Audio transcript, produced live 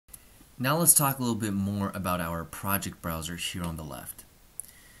Now let's talk a little bit more about our project browser here on the left.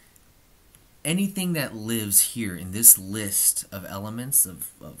 Anything that lives here in this list of elements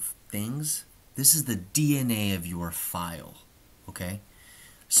of things, this is the DNA of your file, okay?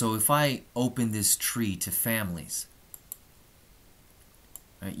 So if I open this tree to families,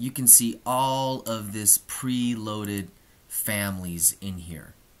 right, you can see all of this preloaded families in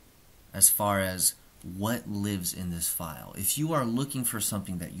here as far as what lives in this file. If you are looking for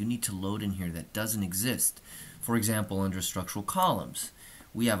something that you need to load in here that doesn't exist, for example, under structural columns,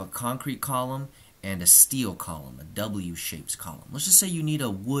 we have a concrete column and a steel column, a W-shaped column. Let's just say you need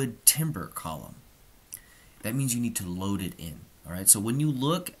a wood timber column. That means you need to load it in. All right. So when you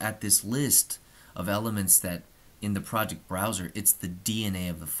look at this list of elements that in the project browser, it's the DNA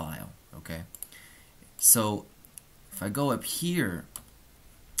of the file. Okay. So if I go up here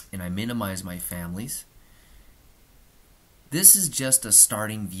and I minimize my families, this is just a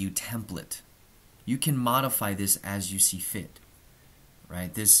starting view template. You can modify this as you see fit.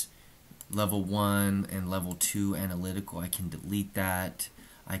 Right? This level 1 and level 2 analytical, I can delete that.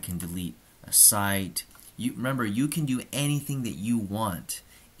 I can delete a site. Remember, you can do anything that you want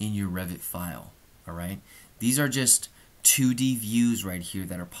in your Revit file. All right? These are just 2D views right here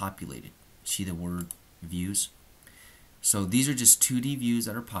that are populated. See the word views? So these are just 2D views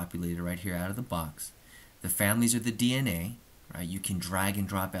that are populated right here out of the box. The families are the DNA. Right? You can drag and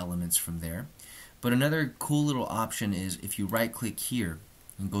drop elements from there. But another cool little option is if you right click here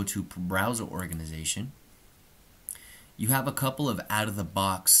and go to browser organization, you have a couple of out of the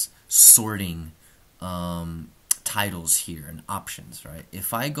box sorting titles here and options, right?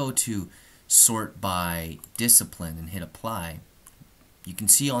 If I go to sort by discipline and hit apply, you can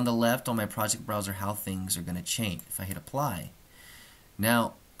see on the left on my project browser how things are going to change. If I hit apply,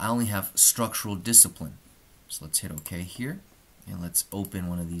 now I only have structural discipline. So let's hit OK here and let's open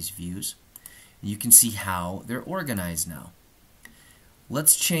one of these views. You can see how they're organized now.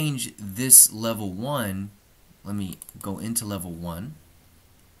 Let's change this level 1. Let me go into level 1.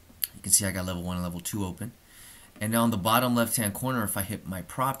 You can see I got level 1 and level 2 open. And now on the bottom left hand corner, if I hit my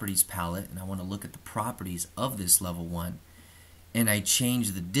properties palette and I want to look at the properties of this level 1, and I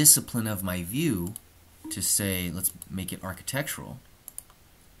change the discipline of my view to say, let's make it architectural.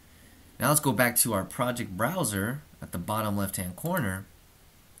 Now let's go back to our project browser at the bottom left hand corner.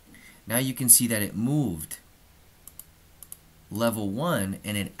 Now you can see that it moved level 1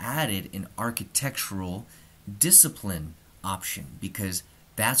 and it added an architectural discipline option because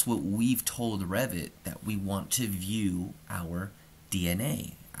that's what we've told Revit that we want to view our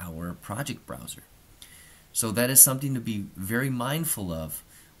DNA, our project browser. So that is something to be very mindful of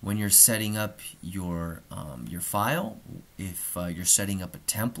when you're setting up your file. If you're setting up a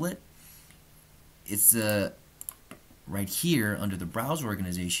template, it's right here under the browser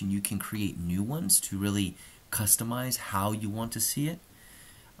organization, you can create new ones to really customize how you want to see it.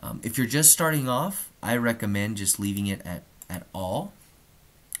 If you're just starting off, I recommend just leaving it at all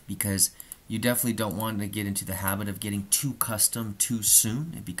because you definitely don't want to get into the habit of getting too custom too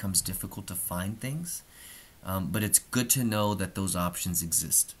soon. It becomes difficult to find things. But it's good to know that those options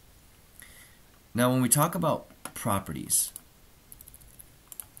exist. Now when we talk about properties,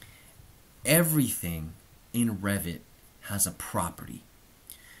 everything in Revit has a property.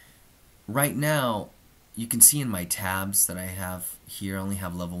 Right now, you can see in my tabs that I have here, I only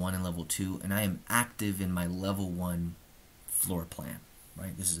have level 1 and level 2, and I am active in my level 1 floor plan.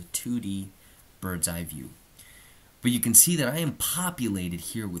 Right? This is a 2D bird's eye view. But you can see that I am populated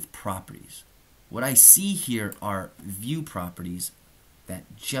here with properties. What I see here are view properties that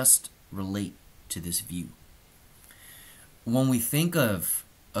just relate to this view. When we think of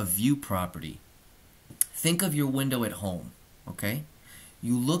a view property, think of your window at home, okay?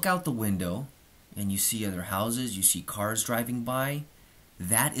 You look out the window and you see other houses, you see cars driving by.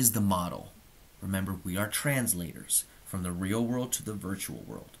 That is the model. Remember, we are translators from the real world to the virtual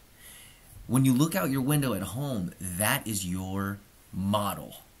world. When you look out your window at home, that is your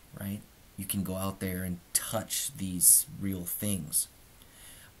model, right? You can go out there and touch these real things.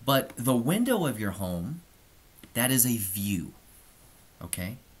 But the window of your home, that is a view,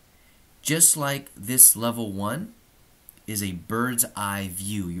 okay? Just like this level 1 is a bird's eye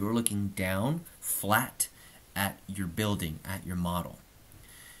view. You're looking down flat at your building, at your model.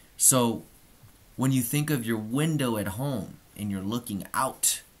 So when you think of your window at home and you're looking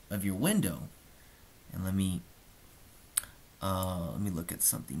out of your window, and let me look at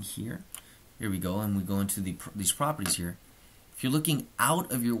something here. Here we go, and we go into these properties here. If you're looking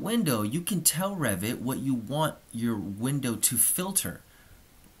out of your window, you can tell Revit what you want your window to filter.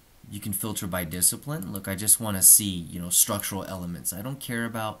 You can filter by discipline. Look, I just want to see, structural elements. I don't care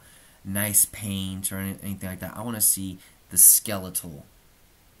about nice paint or anything like that. I want to see the skeletal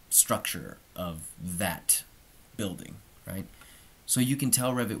structure of that building, right? So you can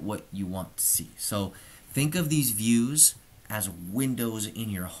tell Revit what you want to see. So think of these views as windows in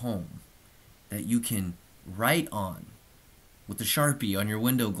your home that you can write on with the Sharpie on your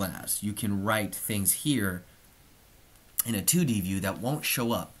window glass. You can write things here in a 2D view that won't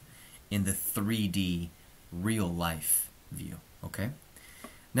show up in the 3D real life view, okay?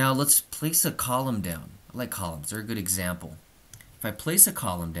 Now let's place a column down. I like columns, they're a good example. If I place a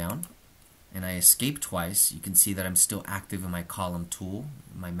column down and I escape twice, you can see that I'm still active in my column tool.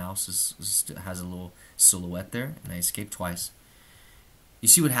 My mouse has a little silhouette there, and I escape twice. You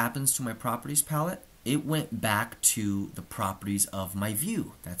see what happens to my properties palette? It went back to the properties of my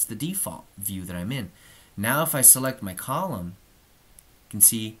view. That's the default view that I'm in. Now if I select my column, you can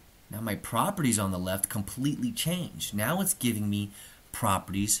see now my properties on the left completely changed. Now it's giving me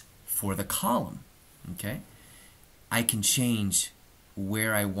properties for the column. Okay? I can change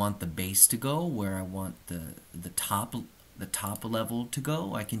where I want the base to go, where I want the top level to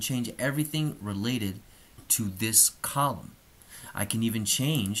go. I can change everything related to this column. I can even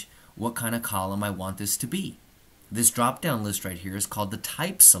change what kind of column I want this to be. This drop-down list right here is called the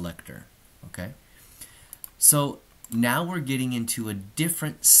type selector. Okay? So now we're getting into a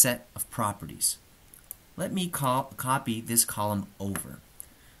different set of properties. Let me copy this column over.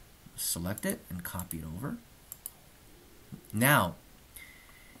 Select it and copy it over. Now,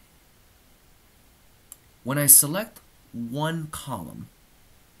 when I select one column,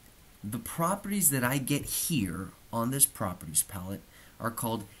 the properties that I get here on this properties palette are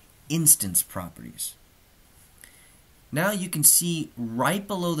called instance properties. Now you can see right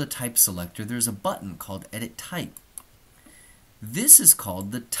below the type selector there's a button called Edit Type. This is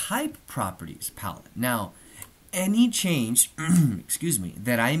called the type properties palette. Now, any change excuse me,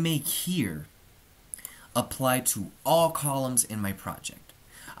 that I make here apply to all columns in my project.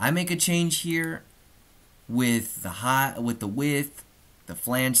 I make a change here with the width, the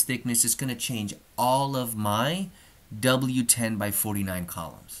flange thickness. It's going to change all of my W10 by 49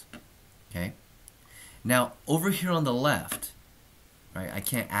 columns. Okay. Now over here on the left, right? I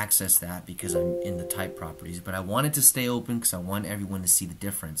can't access that because I'm in the type properties, but I want it to stay open because I want everyone to see the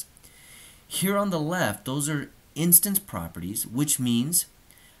difference. Here on the left, those are instance properties, which means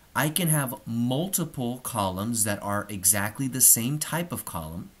I can have multiple columns that are exactly the same type of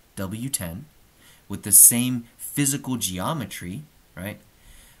column, W10, with the same physical geometry, right?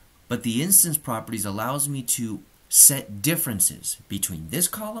 But the instance properties allows me to set differences between this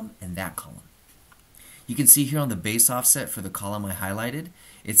column and that column. You can see here on the base offset for the column I highlighted,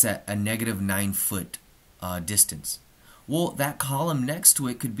 it's at a -9 foot distance. Well, that column next to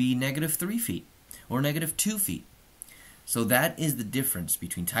it could be -3 feet or -2 feet. So that is the difference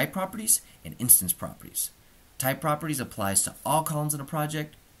between type properties and instance properties. Type properties applies to all columns in a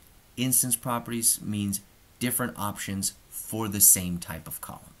project. Instance properties means different options for the same type of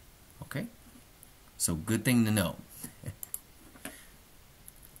column. Okay? So good thing to know.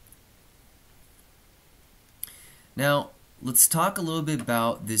 Now, let's talk a little bit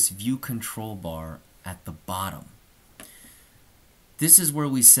about this view control bar at the bottom. This is where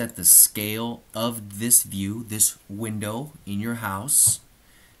we set the scale of this view, this window in your house.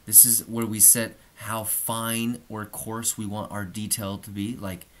 This is where we set how fine or coarse we want our detail to be.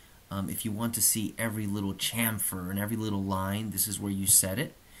 Like if you want to see every little chamfer and every little line, this is where you set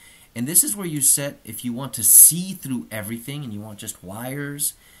it. And this is where you set if you want to see through everything and you want just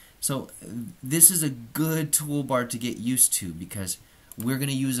wires. So this is a good toolbar to get used to because we're going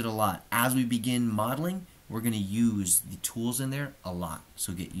to use it a lot. As we begin modeling, we're going to use the tools in there a lot.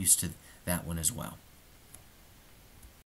 So get used to that one as well.